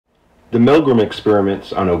The Milgram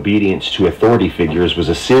Experiments on obedience to authority figures was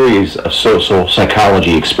a series of social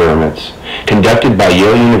psychology experiments conducted by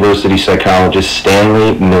Yale University psychologist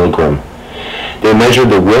Stanley Milgram. They measured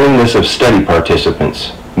the willingness of study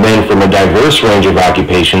participants, men from a diverse range of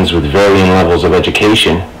occupations with varying levels of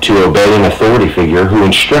education, to obey an authority figure who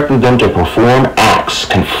instructed them to perform acts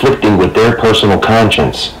conflicting with their personal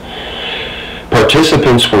conscience.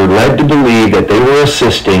 Participants were led to believe that they were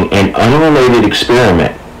assisting an unrelated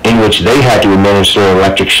experiment in which they had to administer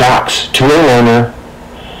electric shocks to a learner.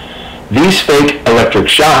 These fake electric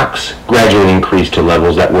shocks gradually increased to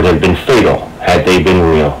levels that would have been fatal had they been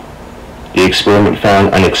real. The experiment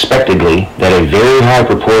found unexpectedly that a very high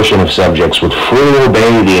proportion of subjects would fully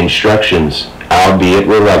obey the instructions, albeit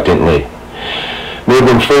reluctantly.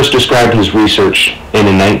 Milgram first described his research in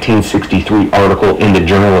a 1963 article in the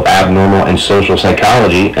Journal of Abnormal and Social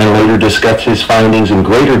Psychology, and later discussed his findings in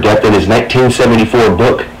greater depth in his 1974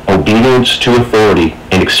 book, Obedience to Authority,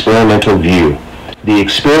 An Experimental View. The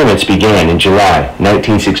experiments began in July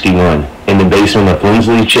 1961 in the basement of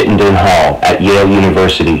Lindsley Chittenden Hall at Yale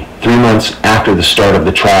University, 3 months after the start of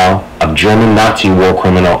the trial of German Nazi war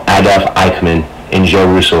criminal Adolf Eichmann in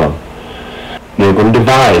Jerusalem. Milgram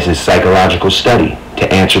devised his psychological study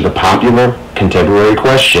to answer the popular contemporary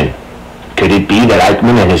question: could it be that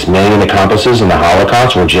Eichmann and his million accomplices in the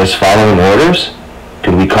Holocaust were just following orders?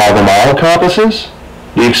 Could we call them all accomplices?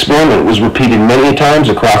 The experiment was repeated many times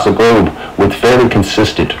across the globe with fairly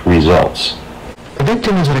consistent results. The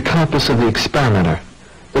victim was an accomplice of the experimenter.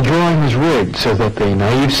 The drawing was rigged so that the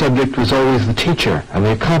naive subject was always the teacher and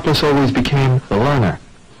the accomplice always became the learner.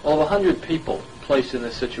 Of 100 people placed in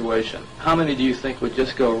this situation, how many do you think would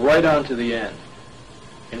just go right on to the end?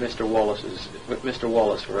 And Mr.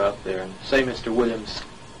 Wallace were out there, and say Mr. Williams,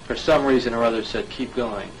 for some reason or other, said keep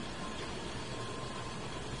going.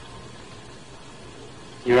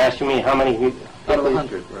 You're asking me how many? Out of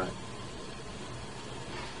 100, right.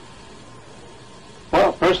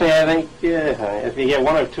 Well, personally, I think, yeah, if you get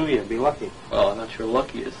 1 or 2, you'd be lucky. Well, I'm not sure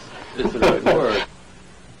lucky is the right word.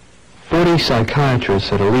 40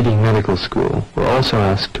 psychiatrists at a leading medical school were also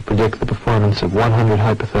asked to predict the performance of 100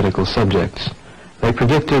 hypothetical subjects. They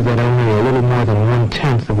predicted that only a little more than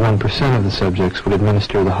 1/10 of 1% of the subjects would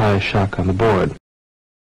administer the highest shock on the board.